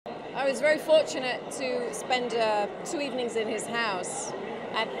I was very fortunate to spend 2 evenings in his house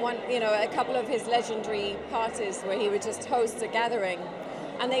at a couple of his legendary parties where he would just host a gathering.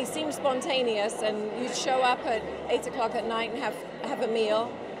 And they seemed spontaneous, and you'd show up at 8 o'clock at night and have a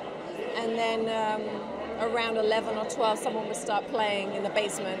meal. And then around 11 or 12, someone would start playing in the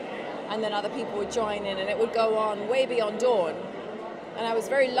basement, and then other people would join in, and it would go on way beyond dawn. And I was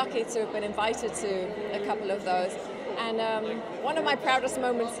very lucky to have been invited to a couple of those. And one of my proudest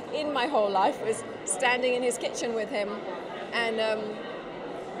moments in my whole life was standing in his kitchen with him. And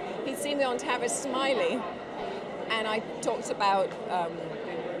he'd seen me on Tavis Smiley, and I talked about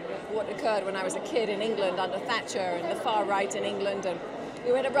what occurred when I was a kid in England under Thatcher and the far right in England. And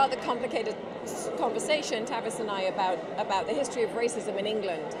we had a rather complicated conversation, Tavis and I, about the history of racism in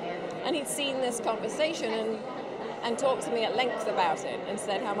England. And he'd seen this conversation and talked to me at length about it and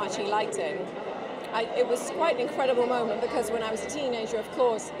said how much he liked it. It was quite an incredible moment, because when I was a teenager, of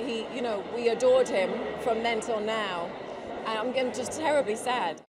course, we adored him from then till now. And I'm just terribly sad.